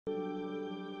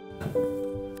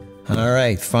All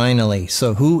right, finally.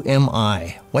 So who am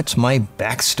I? What's my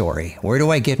backstory? Where do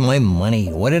I get my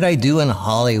money? What did I do in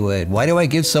Hollywood? Why do I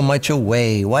give so much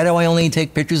away? Why do I only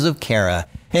take pictures of Cara?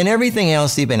 And everything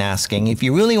else you've been asking. If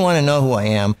you really want to know who I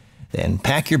am, then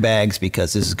pack your bags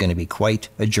because this is going to be quite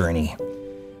a journey.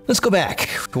 Let's go back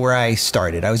to where I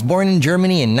started. I was born in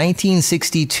Germany in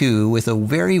 1962 with a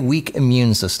very weak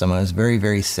immune system. I was very,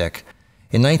 very sick.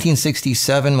 In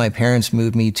 1967, my parents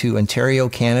moved me to Ontario,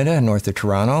 Canada, north of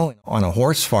Toronto, on a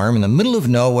horse farm in the middle of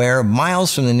nowhere,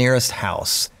 miles from the nearest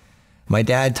house. My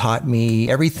dad taught me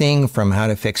everything from how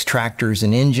to fix tractors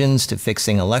and engines to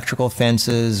fixing electrical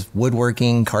fences,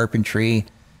 woodworking, carpentry,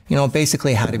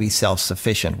 basically how to be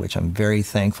self-sufficient, which I'm very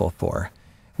thankful for.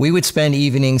 We would spend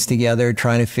evenings together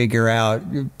trying to figure out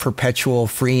perpetual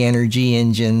free energy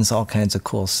engines, all kinds of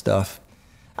cool stuff.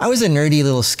 I was a nerdy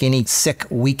little skinny, sick,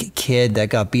 weak kid that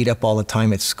got beat up all the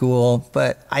time at school,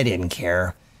 but I didn't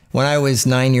care. When I was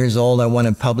 9 years old, I won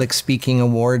a public speaking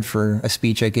award for a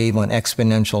speech I gave on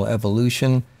exponential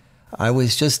evolution. I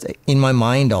was just in my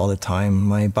mind all the time.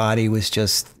 My body was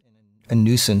just a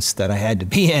nuisance that I had to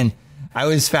be in. I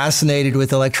was fascinated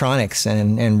with electronics,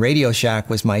 and Radio Shack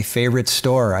was my favorite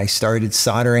store. I started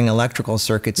soldering electrical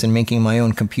circuits and making my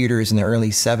own computers in the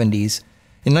early 70s.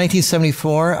 In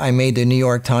 1974, I made the New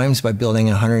York Times by building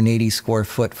a 180 square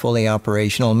foot fully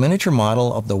operational miniature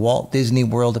model of the Walt Disney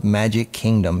World Magic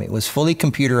Kingdom. It was fully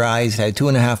computerized, had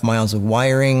 2.5 miles of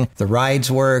wiring, the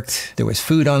rides worked, there was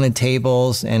food on the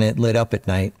tables, and it lit up at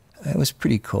night. It was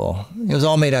pretty cool. It was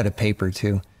all made out of paper,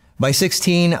 too. By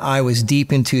 16, I was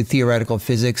deep into theoretical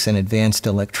physics and advanced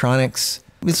electronics.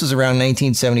 This was around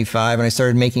 1975, and I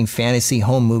started making fantasy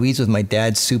home movies with my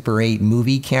dad's Super 8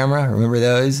 movie camera. Remember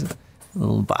those?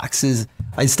 Little boxes.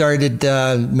 I started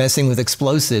messing with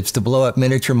explosives to blow up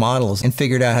miniature models and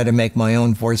figured out how to make my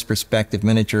own forced perspective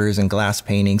miniatures and glass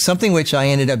paintings, something which I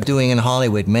ended up doing in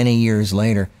Hollywood many years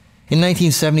later. In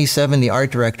 1977, the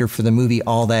art director for the movie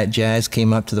All That Jazz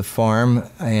came up to the farm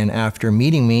and after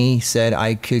meeting me said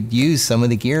I could use some of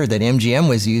the gear that MGM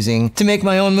was using to make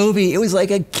my own movie. It was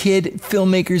like a kid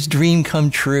filmmaker's dream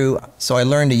come true. So I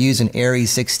learned to use an Arri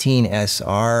 16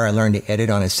 SR. I learned to edit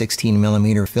on a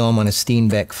 16mm film on a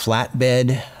Steenbeck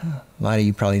flatbed. A lot of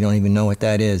you probably don't even know what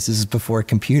that is. This is before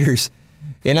computers.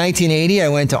 In 1980, I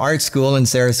went to art school in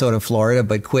Sarasota, Florida,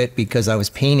 but quit because I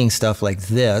was painting stuff like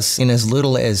this in as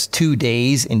little as 2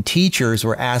 days, and teachers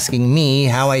were asking me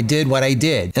how I did what I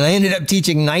did. And I ended up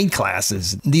teaching night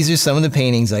classes. These are some of the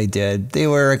paintings I did. They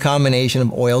were a combination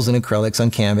of oils and acrylics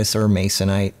on canvas or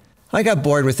masonite. I got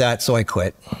bored with that, so I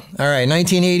quit. All right,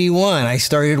 1981, I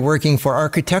started working for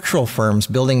architectural firms,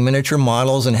 building miniature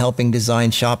models and helping design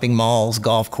shopping malls,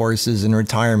 golf courses, and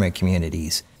retirement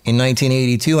communities. In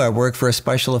 1982, I worked for a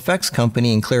special effects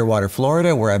company in Clearwater,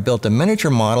 Florida, where I built a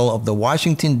miniature model of the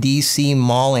Washington, D.C.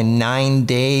 Mall in 9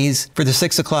 days for the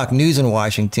 6 o'clock news in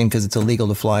Washington because it's illegal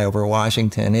to fly over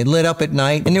Washington. It lit up at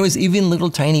night, and there was even little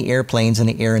tiny airplanes in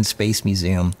the Air and Space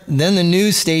Museum. Then the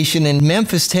news station in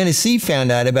Memphis, Tennessee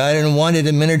found out about it and wanted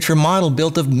a miniature model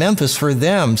built of Memphis for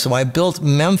them. So I built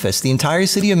Memphis, the entire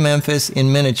city of Memphis,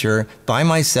 in miniature by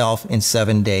myself in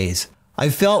 7 days. I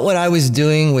felt what I was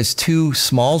doing was too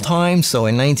small time, so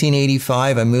in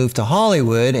 1985 I moved to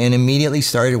Hollywood and immediately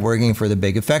started working for the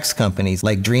big effects companies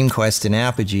like DreamQuest and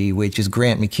Apogee, which is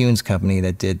Grant McCune's company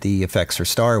that did the effects for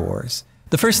Star Wars.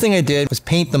 The first thing I did was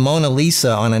paint the Mona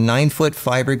Lisa on a 9-foot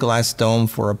fiberglass dome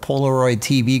for a Polaroid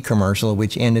TV commercial,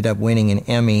 which ended up winning an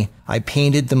Emmy. I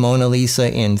painted the Mona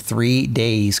Lisa in 3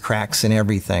 days, cracks and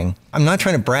everything. I'm not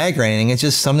trying to brag or anything, it's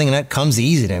just something that comes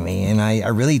easy to me, and I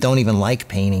really don't even like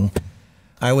painting.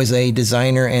 I was a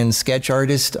designer and sketch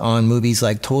artist on movies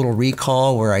like Total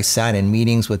Recall, where I sat in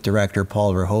meetings with director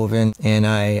Paul Verhoeven, and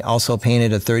I also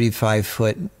painted a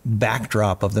 35-foot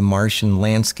backdrop of the Martian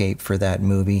landscape for that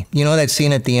movie. You know that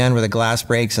scene at the end where the glass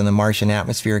breaks and the Martian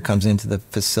atmosphere comes into the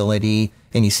facility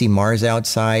and you see Mars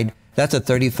outside? That's a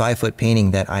 35-foot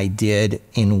painting that I did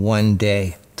in 1 day.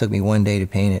 It took me 1 day to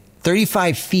paint it.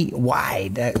 35 feet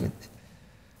wide.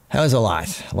 That was a lot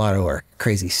of work,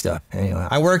 crazy stuff. Anyway,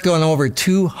 I worked on over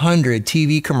 200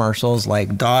 TV commercials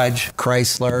like Dodge,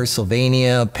 Chrysler,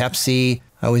 Sylvania, Pepsi.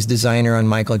 I was designer on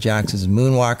Michael Jackson's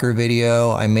Moonwalker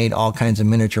video. I made all kinds of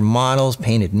miniature models,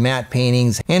 painted matte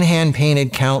paintings, and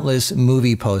hand-painted countless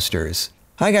movie posters.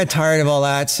 I got tired of all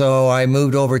that, so I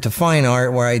moved over to fine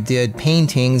art where I did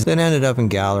paintings that ended up in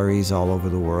galleries all over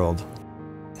the world.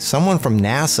 Someone from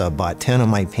NASA bought 10 of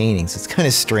my paintings. It's kind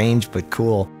of strange, but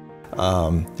cool.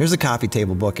 There's a coffee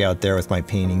table book out there with my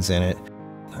paintings in it.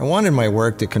 I wanted my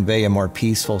work to convey a more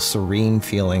peaceful, serene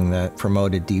feeling that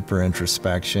promoted deeper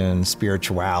introspection,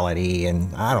 spirituality,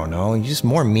 and I don't know, just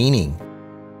more meaning.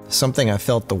 Something I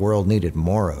felt the world needed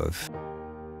more of.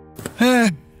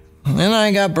 And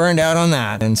I got burned out on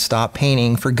that and stopped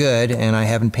painting for good, and I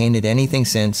haven't painted anything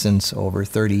since over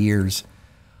 30 years.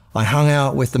 I hung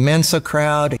out with the Mensa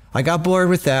crowd. I got bored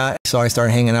with that, so I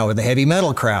started hanging out with the heavy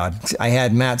metal crowd. I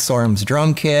had Matt Sorum's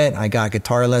drum kit. I got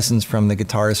guitar lessons from the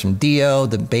guitarist from Dio.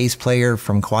 The bass player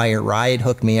from Quiet Riot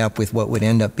hooked me up with what would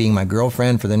end up being my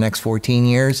girlfriend for the next 14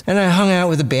 years. And I hung out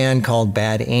with a band called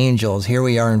Bad Angels. Here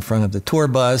we are in front of the tour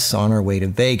bus on our way to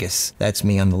Vegas. That's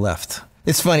me on the left.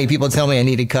 It's funny, people tell me I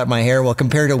need to cut my hair. Well,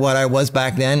 compared to what I was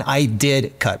back then, I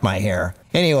did cut my hair.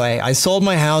 Anyway, I sold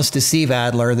my house to Steve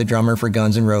Adler, the drummer for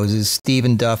Guns N' Roses. Steve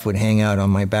and Duff would hang out on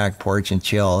my back porch and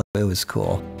chill. It was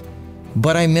cool.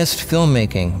 But I missed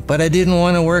filmmaking. But I didn't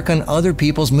want to work on other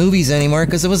people's movies anymore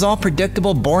because it was all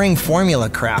predictable, boring formula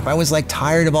crap. I was like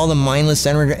tired of all the mindless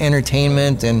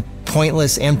entertainment and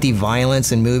pointless, empty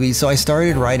violence in movies, so I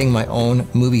started writing my own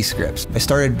movie scripts. I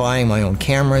started buying my own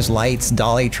cameras, lights,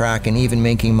 dolly track, and even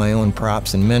making my own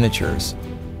props and miniatures.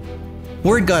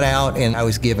 Word got out and I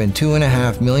was given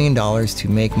 $2.5 million to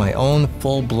make my own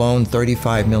full-blown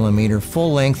 35mm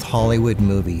full-length Hollywood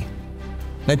movie.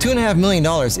 Now, $2.5 million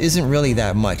isn't really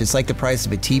that much. It's like the price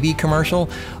of a TV commercial,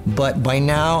 but by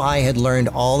now I had learned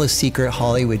all the secret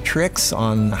Hollywood tricks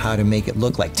on how to make it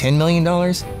look like $10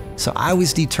 million. So I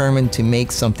was determined to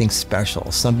make something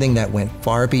special, something that went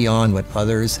far beyond what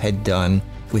others had done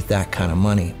with that kind of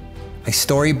money. I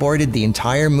storyboarded the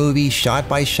entire movie, shot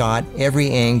by shot, every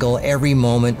angle, every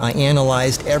moment. I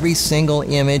analyzed every single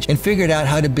image and figured out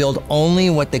how to build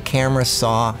only what the camera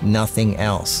saw, nothing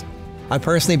else. I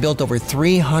personally built over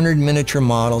 300 miniature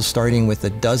models, starting with a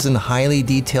dozen highly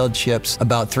detailed ships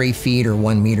about 3 feet or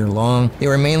 1 meter long. They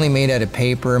were mainly made out of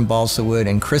paper and balsa wood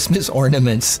and Christmas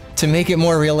ornaments. To make it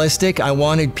more realistic, I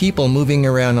wanted people moving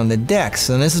around on the decks,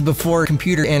 and this is before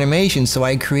computer animation, so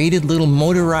I created little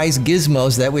motorized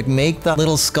gizmos that would make the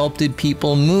little sculpted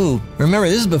people move. Remember,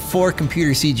 this is before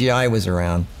computer CGI was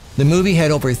around. The movie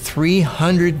had over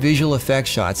 300 visual effects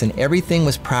shots, and everything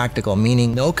was practical,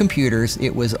 meaning no computers.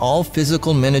 It was all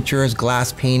physical miniatures,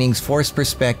 glass paintings, forced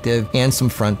perspective, and some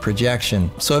front projection.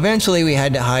 So eventually we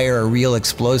had to hire a real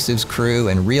explosives crew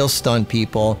and real stunt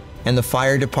people, and the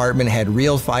fire department had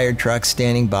real fire trucks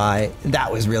standing by. That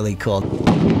was really cool.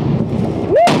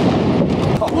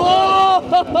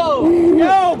 Whoa!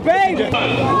 Yo, baby!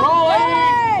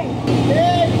 Rolling!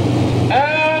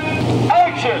 And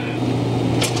action!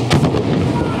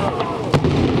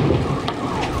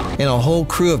 And a whole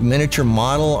crew of miniature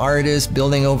model artists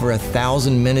building over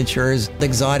 1,000 miniatures.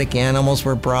 Exotic animals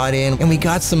were brought in, and we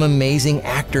got some amazing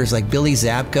actors like Billy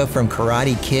Zabka from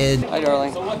Karate Kid. Hi,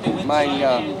 darling. My,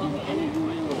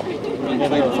 been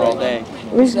playing for all day.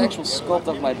 This is the actual sculpt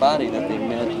of my body that they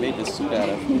made this suit out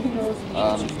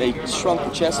of. They shrunk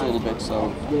the chest a little bit, so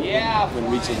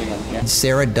when reach something on camera.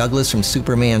 Sarah Douglas from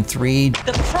Superman 3.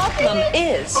 The problem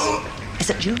is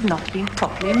that you've not been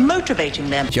properly motivating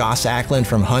them. Joss Ackland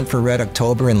from Hunt for Red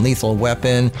October and Lethal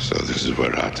Weapon. So this is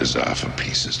where our desire for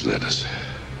peace has led us.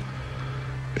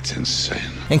 It's insane.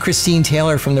 And Christine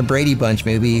Taylor from the Brady Bunch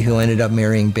movie, who ended up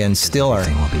marrying Ben Stiller.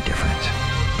 Everything will be different.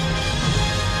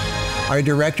 Our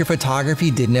director of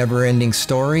photography did Never Ending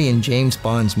Story and James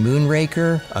Bond's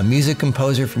Moonraker. A music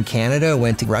composer from Canada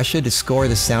went to Russia to score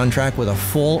the soundtrack with a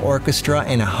full orchestra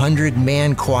and a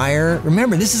 100-man choir.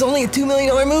 Remember, this is only a $2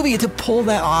 million movie. To pull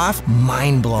that off,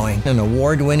 mind-blowing. An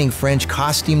award-winning French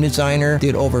costume designer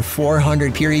did over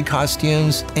 400 period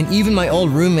costumes. And even my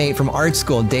old roommate from art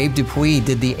school, Dave Dupuis,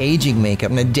 did the aging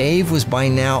makeup. Now, Dave was by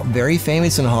now very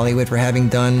famous in Hollywood for having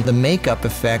done the makeup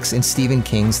effects in Stephen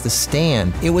King's The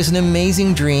Stand. It was an amazing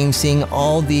dream seeing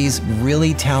all these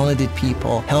really talented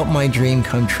people help my dream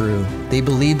come true. They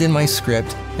believed in my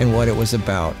script and what it was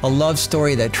about. A love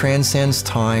story that transcends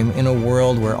time in a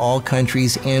world where all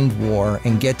countries end war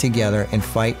and get together and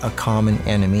fight a common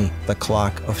enemy, the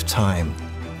clock of time.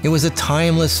 It was a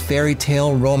timeless fairy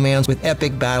tale romance with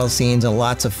epic battle scenes and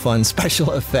lots of fun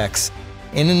special effects.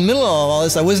 And in the middle of all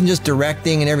this, I wasn't just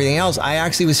directing and everything else, I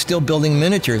actually was still building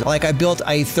miniatures. Like, I built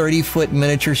a 30-foot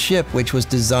miniature ship, which was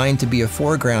designed to be a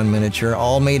foreground miniature,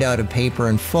 all made out of paper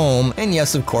and foam. And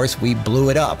yes, of course, we blew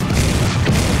it up.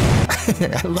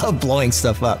 I love blowing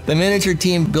stuff up. The miniature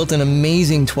team built an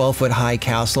amazing 12-foot high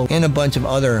castle and a bunch of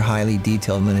other highly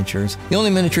detailed miniatures. The only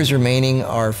miniatures remaining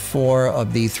are 4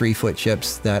 of the 3-foot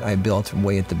ships that I built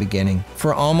way at the beginning.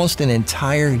 For almost an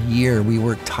entire year, we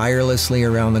worked tirelessly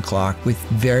around the clock with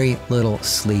very little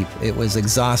sleep. It was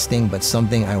exhausting, but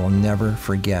something I will never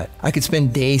forget. I could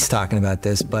spend days talking about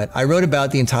this, but I wrote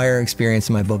about the entire experience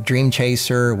in my book Dream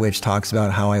Chaser, which talks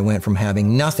about how I went from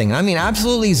having nothing, I mean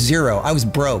absolutely zero, I was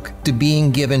broke, to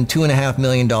being given $2.5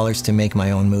 million to make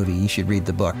my own movie. You should read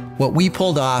the book. What we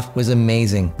pulled off was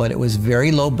amazing, but it was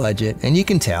very low budget, and you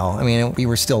can tell, I mean, we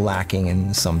were still lacking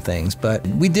in some things, but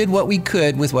we did what we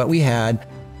could with what we had.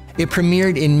 It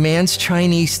premiered in Mann's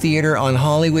Chinese Theater on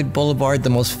Hollywood Boulevard, the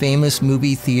most famous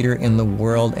movie theater in the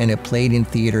world, and it played in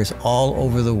theaters all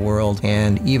over the world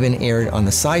and even aired on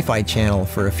the Sci-Fi Channel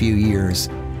for a few years.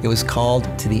 It was called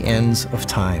To the Ends of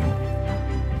Time.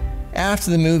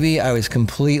 After the movie, I was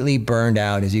completely burned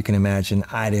out, as you can imagine.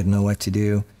 I didn't know what to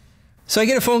do. So I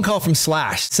get a phone call from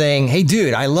Slash saying, "Hey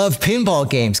dude, I love pinball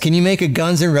games. Can you make a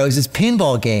Guns N' Roses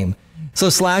pinball game?" So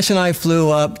Slash and I flew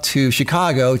up to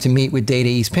Chicago to meet with Data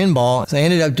East Pinball. So I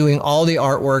ended up doing all the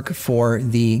artwork for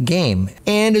the game.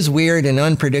 And as weird and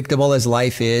unpredictable as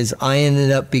life is, I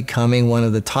ended up becoming one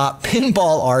of the top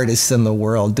pinball artists in the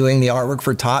world, doing the artwork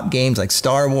for top games like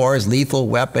Star Wars, Lethal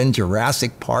Weapon,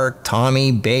 Jurassic Park,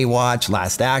 Tommy, Baywatch,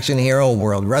 Last Action Hero,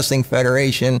 World Wrestling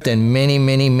Federation, and many,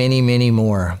 many, many, many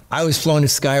more. I was flown to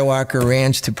Skywalker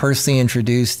Ranch to personally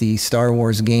introduce the Star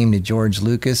Wars game to George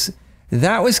Lucas.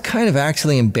 That was kind of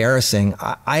actually embarrassing.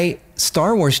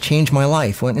 Star Wars changed my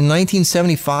life. When in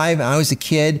 1975, I was a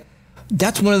kid.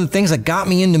 That's one of the things that got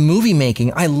me into movie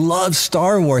making. I love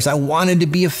Star Wars. I wanted to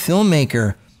be a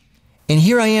filmmaker. And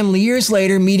here I am years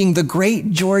later meeting the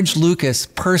great George Lucas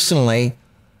personally.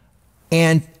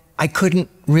 And I couldn't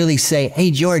really say, "Hey,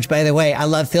 George, by the way, I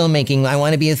love filmmaking. I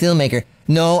want to be a filmmaker."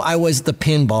 No, I was the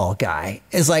pinball guy.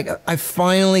 It's like I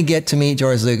finally get to meet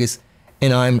George Lucas,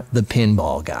 and I'm the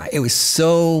pinball guy. It was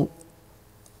so,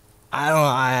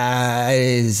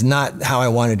 it's not how I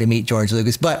wanted to meet George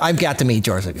Lucas, but I've got to meet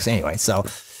George Lucas anyway. So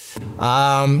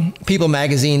People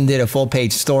magazine did a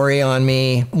full-page story on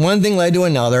me. One thing led to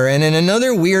another, and in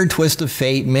another weird twist of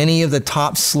fate, many of the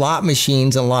top slot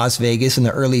machines in Las Vegas in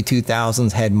the early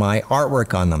 2000s had my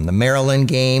artwork on them. The Maryland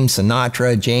Game,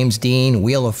 Sinatra, James Dean,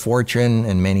 Wheel of Fortune,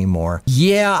 and many more.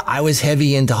 Yeah, I was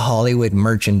heavy into Hollywood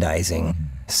merchandising.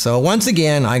 So once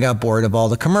again, I got bored of all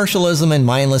the commercialism and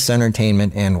mindless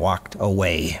entertainment and walked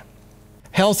away.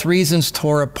 Health reasons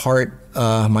tore apart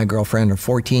my girlfriend of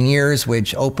 14 years,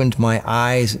 which opened my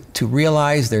eyes to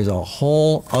realize there's a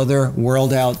whole other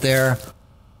world out there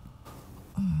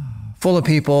full of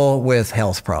people with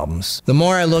health problems. The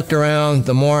more I looked around,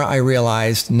 the more I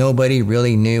realized nobody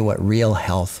really knew what real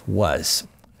health was.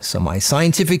 So my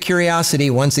scientific curiosity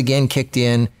once again kicked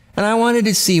in, and I wanted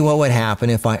to see what would happen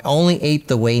if I only ate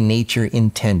the way nature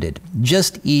intended.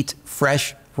 Just eat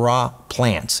fresh, raw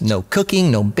plants. No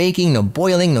cooking, no baking, no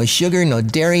boiling, no sugar, no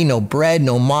dairy, no bread,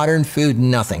 no modern food,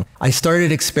 nothing. I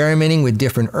started experimenting with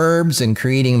different herbs and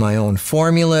creating my own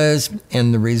formulas,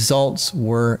 and the results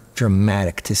were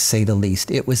dramatic, to say the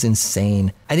least. It was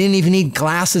insane. I didn't even need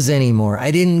glasses anymore. I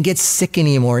didn't get sick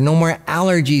anymore. No more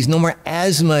allergies, no more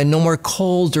asthma, no more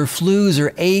colds or flus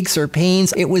or aches or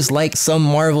pains. It was like some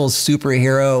Marvel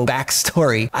superhero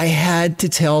backstory. I had to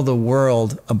tell the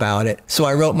world about it. So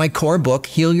I wrote my core book,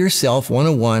 Heal Yourself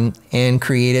 101, and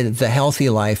created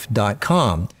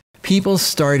thehealthylife.com. People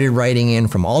started writing in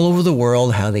from all over the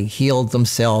world how they healed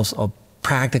themselves of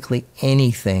practically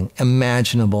anything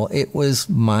imaginable. It was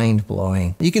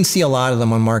mind-blowing. You can see a lot of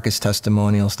them on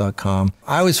MarkusTestimonials.com.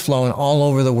 I was flown all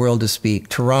over the world to speak.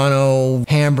 Toronto,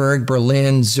 Hamburg,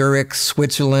 Berlin, Zurich,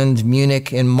 Switzerland,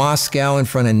 Munich, and Moscow in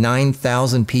front of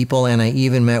 9,000 people, and I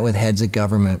even met with heads of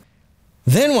government.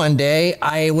 Then one day,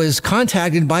 I was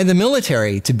contacted by the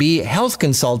military to be health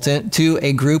consultant to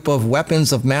a group of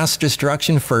weapons of mass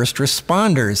destruction first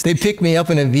responders. They picked me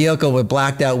up in a vehicle with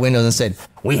blacked out windows and said,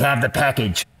 "We have the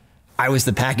package." I was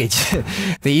the package.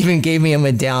 They even gave me a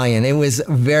medallion. It was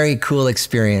a very cool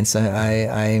experience.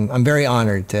 I'm very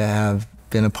honored to have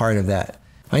been a part of that.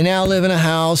 I now live in a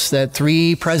house that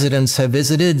 3 presidents have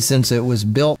visited since it was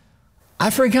built. I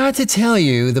forgot to tell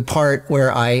you the part where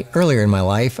earlier in my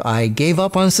life, I gave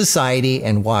up on society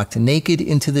and walked naked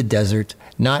into the desert,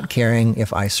 not caring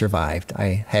if I survived.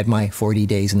 I had my 40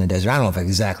 days in the desert. I don't know if it's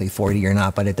exactly 40 or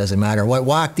not, but it doesn't matter. What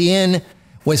walked in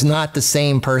was not the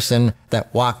same person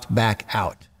that walked back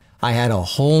out. I had a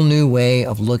whole new way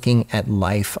of looking at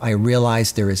life. I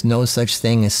realized there is no such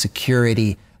thing as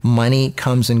security, Money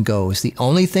comes and goes. The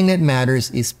only thing that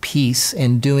matters is peace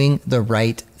and doing the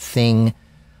right thing.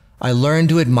 I learned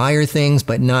to admire things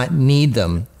but not need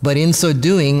them. But in so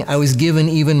doing, I was given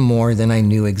even more than I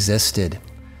knew existed.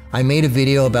 I made a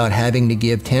video about having to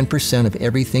give 10% of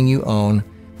everything you own.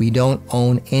 We don't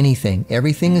own anything.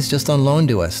 Everything is just on loan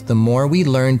to us. The more we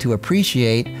learn to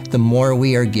appreciate, the more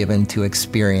we are given to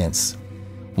experience.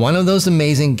 One of those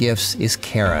amazing gifts is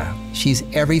Cara. She's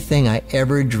everything I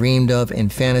ever dreamed of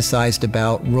and fantasized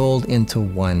about rolled into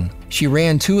one. She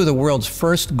ran 2 of the world's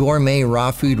first gourmet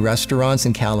raw food restaurants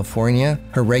in California.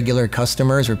 Her regular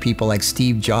customers were people like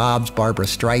Steve Jobs, Barbara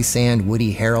Streisand,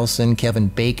 Woody Harrelson, Kevin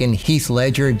Bacon, Heath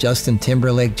Ledger, Justin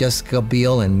Timberlake, Jessica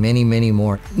Biel, and many, many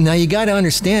more. Now you gotta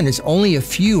understand, there's only a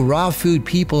few raw food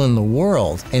people in the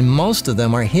world, and most of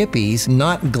them are hippies,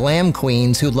 not glam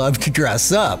queens who love to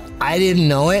dress up. I didn't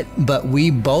know it, but we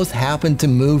both happened to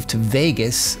move to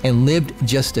Vegas and lived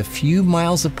just a few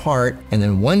miles apart, and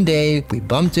then one day we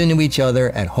bumped into each other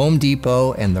at Home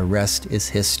Depot and the rest is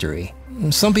history.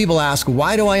 Some people ask,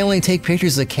 why do I only take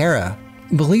pictures of Cara?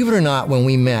 Believe it or not, when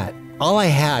we met, all I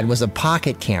had was a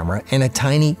pocket camera and a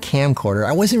tiny camcorder.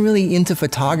 I wasn't really into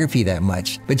photography that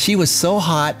much, but she was so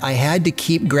hot I had to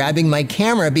keep grabbing my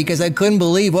camera because I couldn't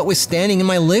believe what was standing in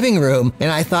my living room.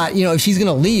 And I thought, you know, if she's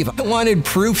gonna leave, I wanted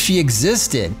proof she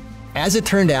existed. As it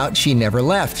turned out, she never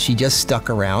left. She just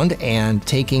stuck around and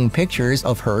taking pictures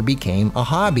of her became a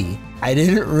hobby. I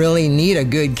didn't really need a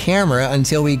good camera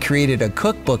until we created a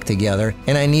cookbook together,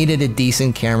 and I needed a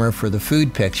decent camera for the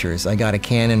food pictures. I got a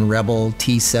Canon Rebel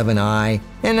T7i,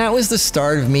 and that was the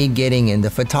start of me getting into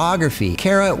photography.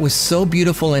 Cara was so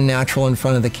beautiful and natural in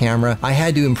front of the camera, I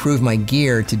had to improve my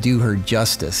gear to do her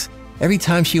justice. Every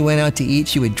time she went out to eat,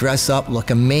 she would dress up,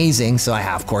 look amazing, so I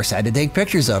of course had to take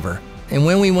pictures of her. And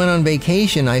when we went on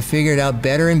vacation, I figured out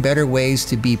better and better ways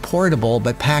to be portable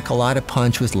but pack a lot of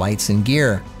punch with lights and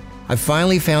gear. I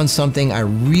finally found something I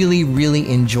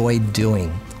really enjoyed doing.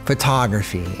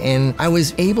 Photography, and I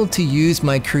was able to use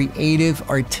my creative,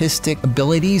 artistic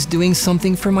abilities doing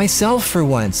something for myself for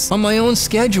once, on my own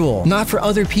schedule, not for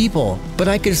other people. But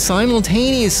I could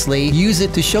simultaneously use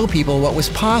it to show people what was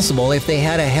possible if they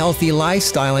had a healthy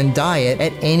lifestyle and diet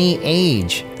at any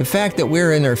age. The fact that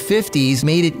we're in our 50s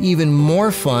made it even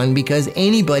more fun because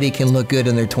anybody can look good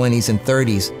in their 20s and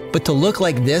 30s. But to look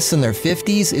like this in their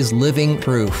 50s is living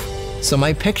proof. So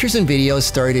my pictures and videos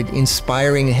started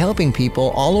inspiring and helping people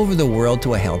all over the world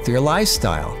to a healthier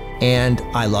lifestyle. And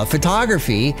I love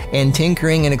photography and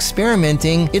tinkering and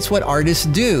experimenting. It's what artists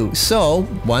do. So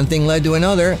one thing led to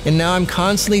another, and now I'm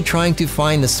constantly trying to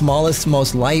find the smallest,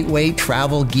 most lightweight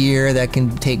travel gear that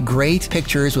can take great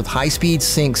pictures with high-speed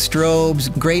sync strobes,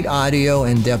 great audio,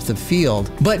 and depth of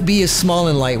field, but be as small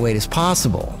and lightweight as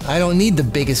possible. I don't need the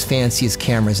biggest, fanciest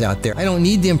cameras out there. I don't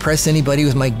need to impress anybody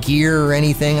with my gear or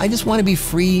anything. I just want to be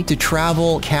free to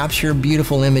travel, capture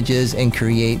beautiful images, and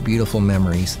create beautiful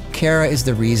memories. Cara is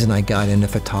the reason I got into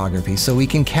photography, so we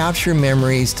can capture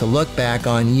memories to look back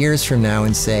on years from now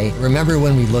and say, remember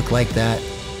when we looked like that?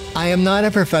 I am not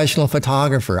a professional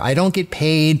photographer. I don't get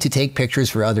paid to take pictures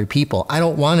for other people. I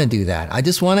don't want to do that. I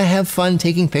just want to have fun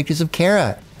taking pictures of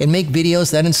Cara and make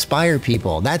videos that inspire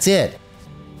people. That's it.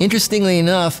 Interestingly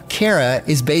enough, Cara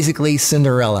is basically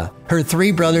Cinderella. Her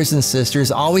 3 brothers and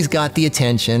sisters always got the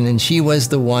attention, and she was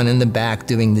the one in the back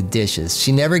doing the dishes.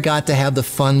 She never got to have the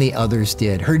fun the others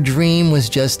did. Her dream was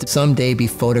just someday be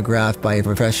photographed by a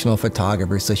professional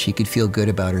photographer so she could feel good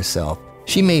about herself.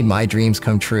 She made my dreams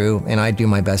come true, and I do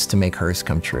my best to make hers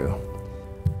come true.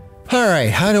 All right,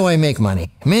 how do I make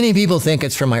money? Many people think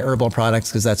it's from my herbal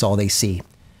products because that's all they see.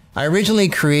 I originally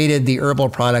created the herbal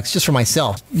products just for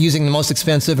myself, using the most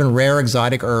expensive and rare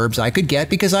exotic herbs I could get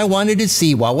because I wanted to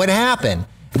see what would happen.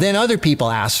 Then other people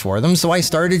asked for them, so I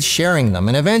started sharing them,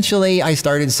 and eventually I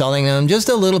started selling them just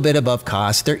a little bit above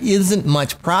cost. There isn't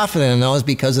much profit in those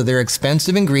because of their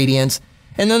expensive ingredients,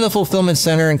 and then the fulfillment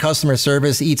center and customer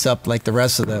service eats up like the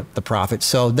rest of the profit.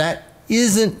 So that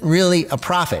isn't really a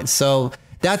profit. So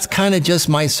that's kind of just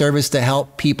my service to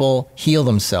help people heal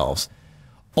themselves.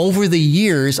 Over the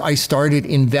years, I started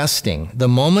investing. The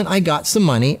moment I got some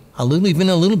money, even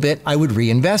a little bit, I would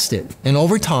reinvest it. And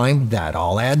over time, that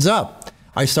all adds up.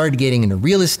 I started getting into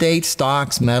real estate,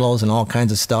 stocks, metals, and all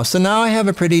kinds of stuff. So now I have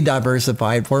a pretty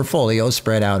diversified portfolio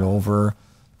spread out over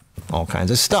all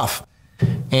kinds of stuff.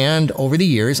 And over the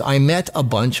years, I met a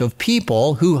bunch of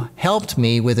people who helped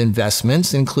me with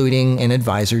investments, including an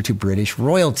advisor to British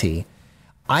royalty.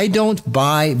 I don't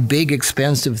buy big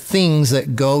expensive things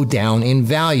that go down in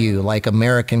value, like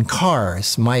American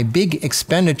cars. My big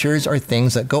expenditures are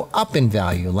things that go up in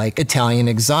value, like Italian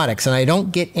exotics, and I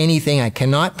don't get anything I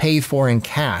cannot pay for in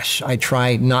cash. I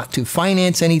try not to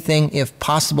finance anything if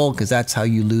possible, because that's how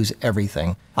you lose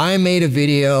everything. I made a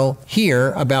video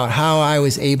here about how I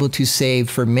was able to save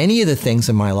for many of the things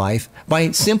in my life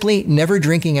by simply never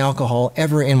drinking alcohol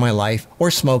ever in my life,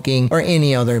 or smoking, or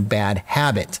any other bad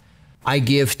habit. I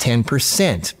give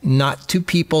 10%, not to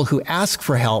people who ask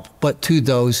for help, but to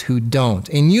those who don't.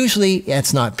 And usually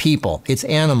it's not people, it's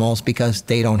animals, because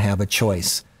they don't have a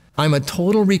choice. I'm a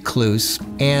total recluse,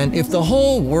 and if the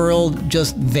whole world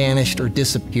just vanished or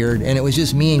disappeared and it was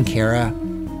just me and Cara,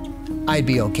 I'd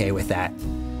be okay with that.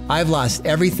 I've lost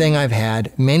everything I've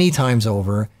had many times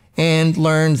over and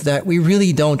learned that we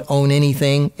really don't own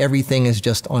anything. Everything is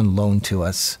just on loan to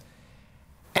us.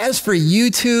 As for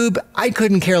YouTube, I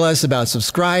couldn't care less about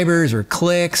subscribers or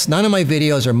clicks. None of my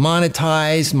videos are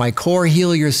monetized. My core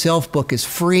Heal Yourself book is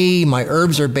free. My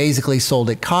herbs are basically sold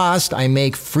at cost. I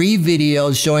make free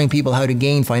videos showing people how to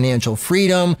gain financial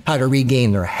freedom, how to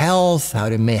regain their health, how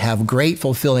to have great,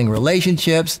 fulfilling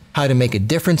relationships, how to make a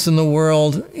difference in the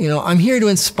world. I'm here to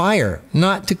inspire,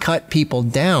 not to cut people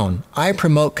down. I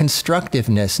promote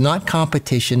constructiveness, not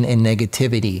competition and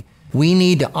negativity. We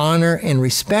need to honor and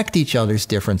respect each other's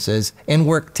differences and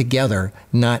work together,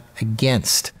 not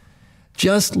against.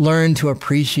 Just learn to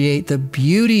appreciate the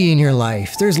beauty in your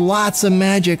life. There's lots of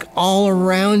magic all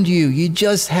around you. You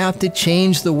just have to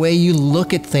change the way you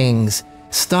look at things.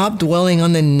 Stop dwelling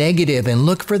on the negative and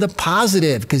look for the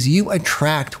positive, because you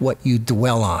attract what you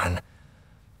dwell on.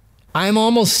 I'm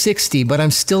almost 60, but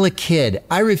I'm still a kid.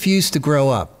 I refuse to grow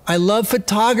up. I love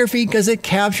photography because it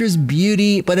captures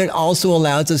beauty, but it also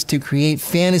allows us to create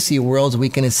fantasy worlds we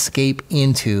can escape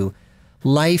into.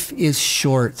 Life is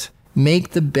short.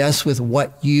 Make the best with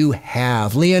what you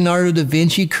have. Leonardo da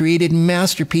Vinci created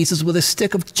masterpieces with a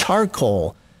stick of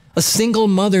charcoal. A single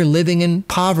mother living in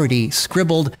poverty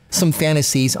scribbled some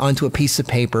fantasies onto a piece of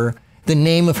paper. The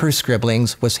name of her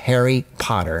scribblings was Harry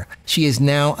Potter. She is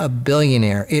now a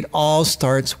billionaire. It all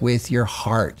starts with your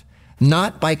heart,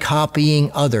 not by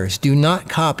copying others. Do not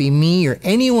copy me or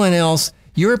anyone else.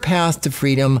 Your path to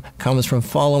freedom comes from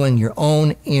following your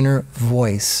own inner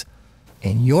voice.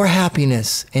 And your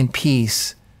happiness and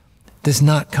peace does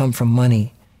not come from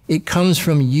money. It comes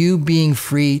from you being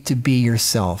free to be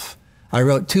yourself. I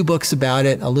wrote 2 books about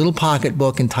it, a little pocket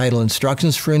book entitled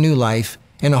Instructions for a New Life,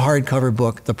 and a hardcover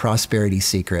book, The Prosperity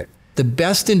Secret. The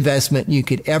best investment you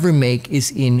could ever make is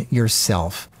in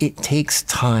yourself. It takes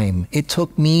time. It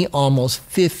took me almost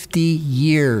 50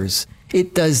 years.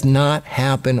 It does not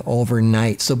happen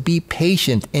overnight. So be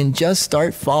patient and just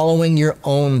start following your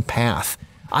own path.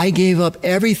 I gave up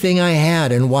everything I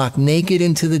had and walked naked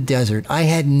into the desert. I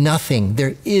had nothing.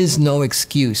 There is no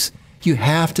excuse. You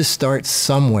have to start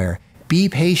somewhere. Be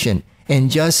patient and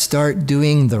just start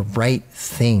doing the right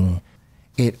thing.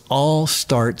 It all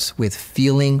starts with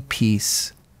feeling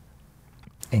peace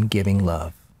and giving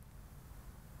love.